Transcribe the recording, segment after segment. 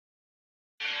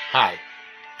Hi,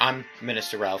 I'm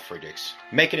Minister Ralf Friedrichs.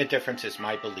 Making a difference is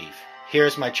my belief.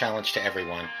 Here's my challenge to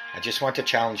everyone. I just want to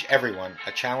challenge everyone,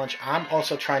 a challenge I'm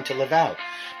also trying to live out.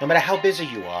 No matter how busy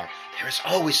you are, there is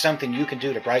always something you can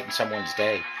do to brighten someone's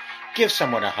day. Give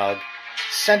someone a hug.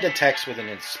 Send a text with an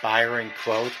inspiring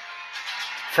quote.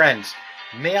 Friends,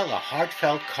 mail a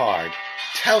heartfelt card.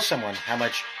 Tell someone how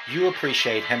much you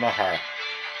appreciate him or her.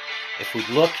 If we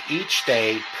look, each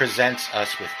day presents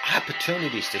us with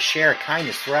opportunities to share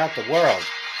kindness throughout the world.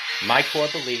 My core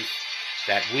belief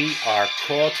that we are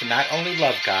called to not only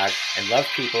love God and love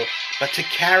people, but to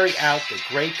carry out the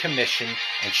Great Commission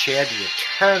and share the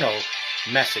eternal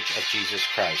message of Jesus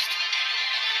Christ.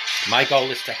 My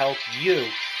goal is to help you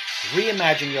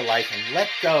reimagine your life and let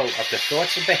go of the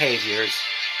thoughts and behaviors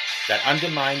that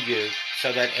undermine you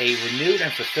so that a renewed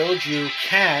and fulfilled you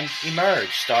can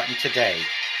emerge starting today.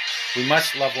 We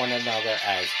must love one another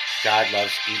as God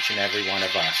loves each and every one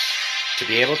of us. To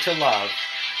be able to love,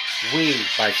 we,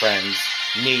 my friends,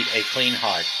 need a clean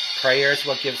heart. Prayer is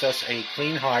what gives us a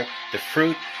clean heart. The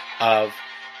fruit of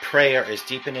prayer is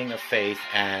deepening of faith,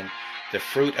 and the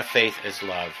fruit of faith is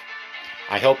love.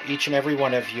 I hope each and every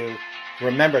one of you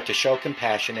remember to show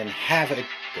compassion and have a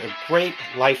great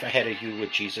life ahead of you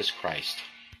with Jesus Christ.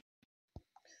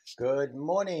 Good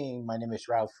morning. My name is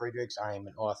Ralf Friedrichs. I am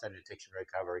an author, an addiction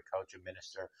recovery coach, a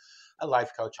minister, a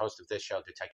life coach, host of this show,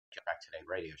 the Take Your Back Today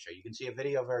radio show. You can see a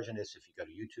video version of this if you go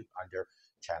to YouTube under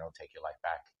channel Take Your Life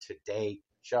Back Today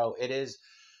show. It is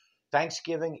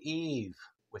Thanksgiving Eve.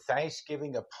 With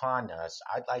Thanksgiving upon us,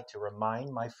 I'd like to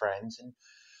remind my friends and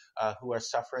who are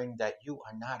suffering that you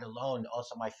are not alone.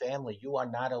 Also, my family, you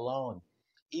are not alone.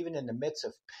 Even in the midst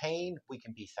of pain, we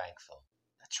can be thankful.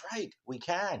 That's right, we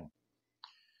can.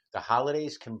 The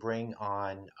holidays can bring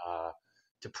on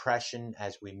depression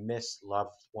as we miss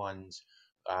loved ones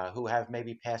who have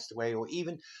maybe passed away, or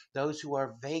even those who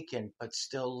are vacant but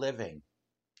still living.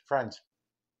 Friends,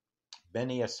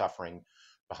 many are suffering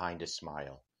behind a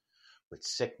smile with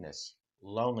sickness,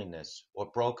 loneliness,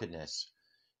 or brokenness.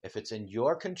 If it's in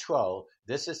your control,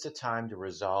 this is the time to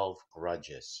resolve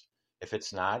grudges. If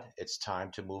it's not, it's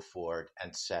time to move forward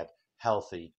and set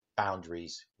healthy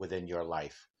boundaries within your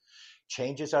life.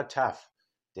 Changes are tough.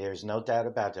 There's no doubt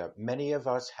about it. Many of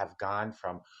us have gone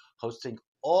from hosting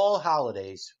all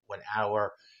holidays when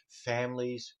our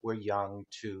families were young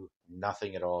to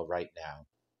nothing at all right now.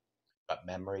 But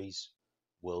memories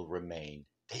will remain.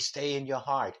 They stay in your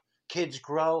heart. Kids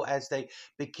grow as they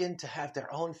begin to have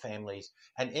their own families,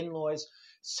 and in-laws,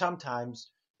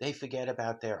 sometimes they forget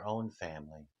about their own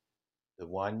family, the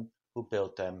one who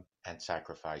built them and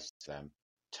sacrificed them.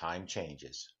 Time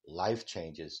changes, life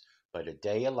changes, but a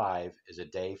day alive is a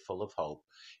day full of hope.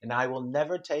 And I will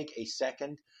never take a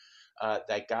second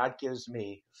that God gives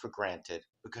me for granted,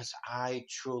 because I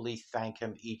truly thank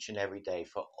Him each and every day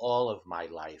for all of my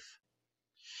life.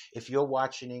 If you're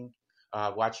watching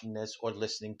this or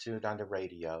listening to it on the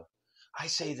radio, I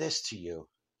say this to you.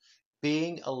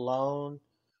 Being alone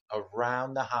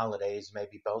around the holidays,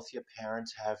 maybe both your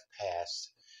parents have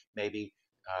passed, maybe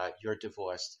you're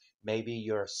divorced, maybe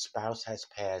your spouse has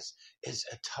passed, is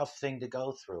a tough thing to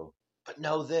go through. But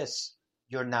know this,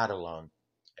 you're not alone.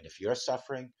 And if you're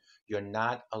suffering, you're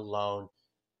not alone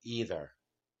either,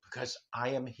 because I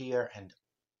am here and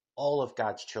all of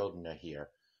God's children are here.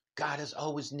 God is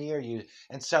always near you,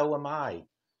 and so am I.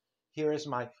 Here is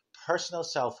my personal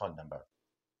cell phone number.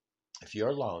 If you're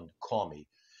alone, call me.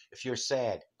 If you're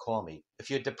sad, call me. If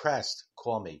you're depressed,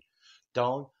 call me.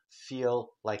 Don't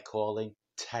feel like calling,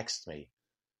 text me.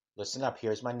 Listen up,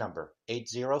 here's my number,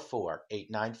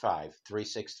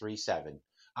 804-895-3637.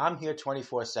 I'm here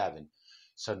 24/7,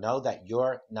 so know that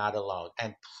you're not alone.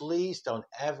 And please don't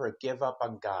ever give up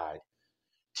on God.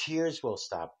 Tears will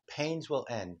stop, pains will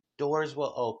end, doors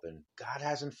will open. God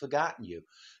hasn't forgotten you.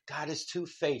 God is too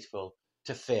faithful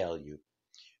to fail you.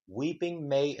 Weeping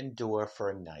may endure for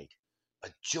a night,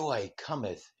 but joy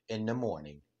cometh in the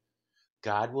morning.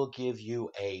 God will give you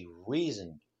a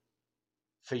reason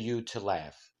for you to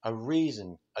laugh, a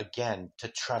reason, again, to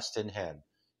trust in Him.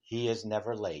 He is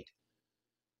never late.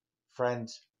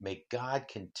 Friends, may God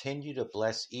continue to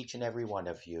bless each and every one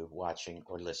of you watching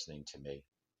or listening to me.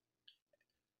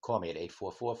 Call me at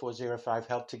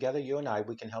 844-405-HELP. Together, you and I,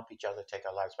 we can help each other take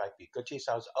our lives back. Be good to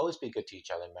yourselves. Always be good to each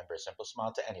other. Remember, a simple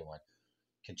smile to anyone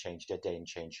can change their day and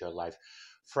change your life.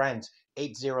 Friends,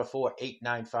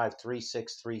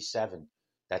 804-895-3637.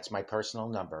 That's my personal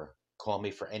number. Call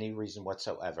me for any reason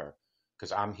whatsoever,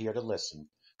 because I'm here to listen,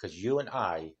 because you and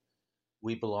I,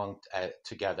 we belong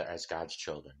together as God's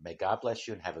children. May God bless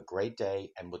you and have a great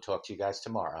day, and we'll talk to you guys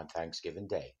tomorrow on Thanksgiving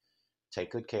Day.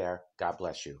 Take good care. God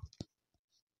bless you.